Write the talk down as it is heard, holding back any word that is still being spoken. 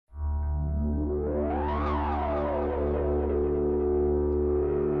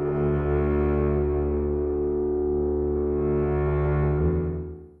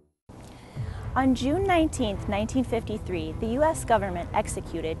On June 19, 1953, the U.S. government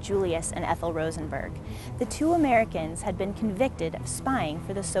executed Julius and Ethel Rosenberg. The two Americans had been convicted of spying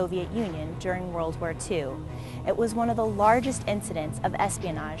for the Soviet Union during World War II. It was one of the largest incidents of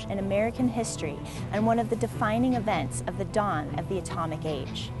espionage in American history and one of the defining events of the dawn of the atomic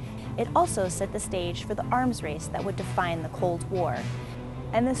age. It also set the stage for the arms race that would define the Cold War.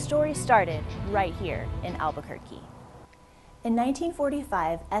 And the story started right here in Albuquerque. In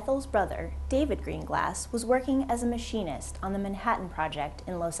 1945, Ethel's brother, David Greenglass, was working as a machinist on the Manhattan Project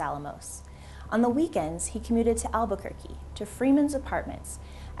in Los Alamos. On the weekends, he commuted to Albuquerque, to Freeman's Apartments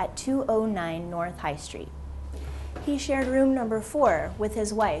at 209 North High Street. He shared room number 4 with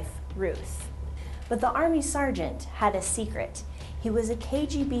his wife, Ruth. But the Army sergeant had a secret. He was a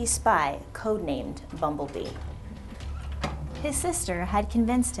KGB spy codenamed Bumblebee. His sister had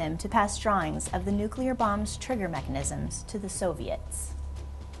convinced him to pass drawings of the nuclear bomb's trigger mechanisms to the Soviets.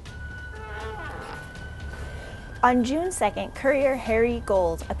 On June 2nd, courier Harry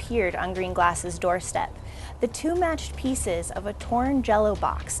Gold appeared on Greenglass's doorstep. The two matched pieces of a torn Jell-O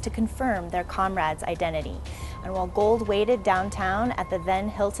box to confirm their comrade's identity. And while Gold waited downtown at the then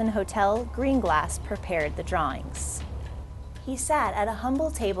Hilton Hotel, Greenglass prepared the drawings. He sat at a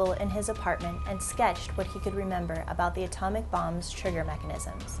humble table in his apartment and sketched what he could remember about the atomic bomb's trigger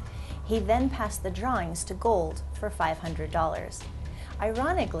mechanisms. He then passed the drawings to Gold for $500.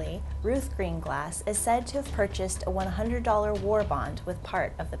 Ironically, Ruth Greenglass is said to have purchased a $100 war bond with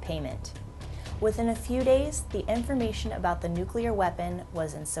part of the payment. Within a few days, the information about the nuclear weapon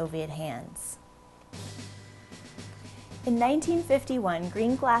was in Soviet hands. In 1951,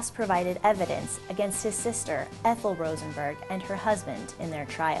 Greenglass provided evidence against his sister, Ethel Rosenberg, and her husband in their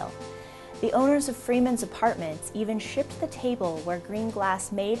trial. The owners of Freeman's Apartments even shipped the table where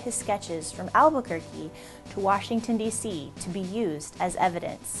Greenglass made his sketches from Albuquerque to Washington, D.C. to be used as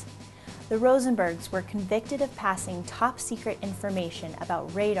evidence. The Rosenbergs were convicted of passing top-secret information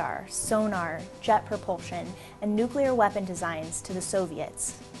about radar, sonar, jet propulsion, and nuclear weapon designs to the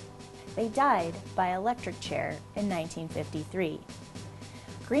Soviets. They died by electric chair in 1953.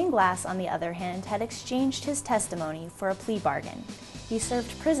 Greenglass, on the other hand, had exchanged his testimony for a plea bargain. He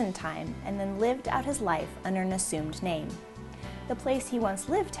served prison time and then lived out his life under an assumed name. The place he once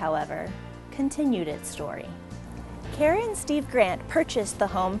lived, however, continued its story. Carrie and Steve Grant purchased the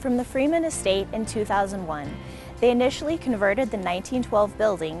home from the Freeman estate in 2001. They initially converted the 1912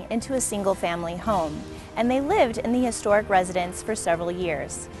 building into a single-family home, and they lived in the historic residence for several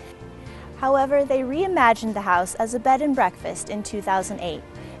years. However, they reimagined the house as a bed and breakfast in 2008.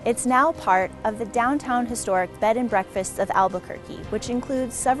 It's now part of the Downtown Historic Bed and Breakfasts of Albuquerque, which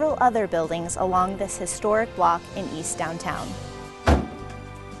includes several other buildings along this historic block in East Downtown.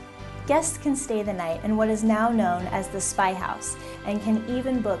 Guests can stay the night in what is now known as the Spy House and can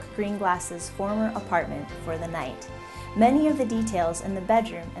even book Greenglass's former apartment for the night. Many of the details in the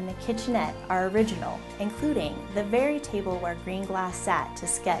bedroom and the kitchenette are original, including the very table where Greenglass sat to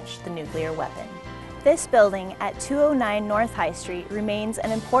sketch the nuclear weapon. This building at 209 North High Street remains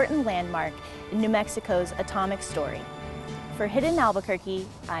an important landmark in New Mexico's atomic story. For Hidden Albuquerque,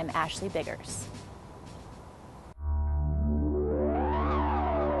 I'm Ashley Biggers.